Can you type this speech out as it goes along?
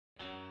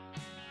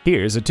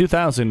Here's a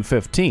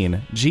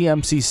 2015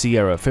 GMC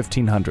Sierra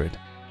 1500.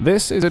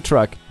 This is a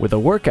truck with a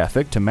work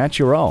ethic to match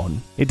your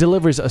own. It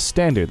delivers a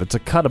standard that's a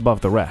cut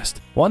above the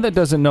rest, one that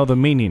doesn't know the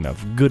meaning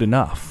of good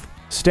enough.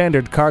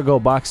 Standard cargo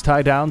box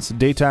tie-downs,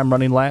 daytime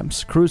running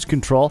lamps, cruise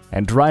control,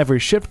 and driver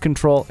shift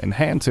control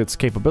enhance its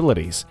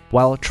capabilities,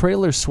 while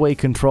trailer sway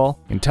control,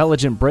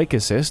 intelligent brake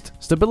assist,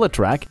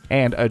 StabiliTrak,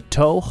 and a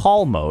tow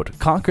haul mode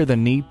conquer the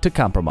need to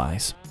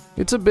compromise.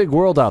 It's a big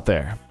world out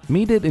there.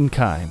 Meet it in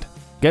kind.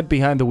 Get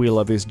behind the wheel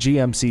of this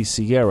GMC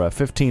Sierra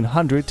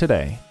 1500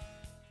 today.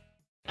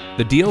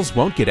 The deals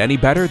won't get any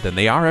better than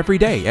they are every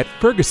day at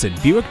Ferguson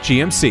Buick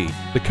GMC.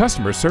 The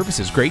customer service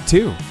is great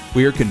too.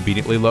 We are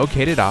conveniently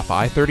located off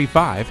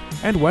I-35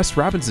 and West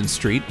Robinson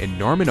Street in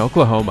Norman,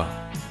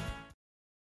 Oklahoma.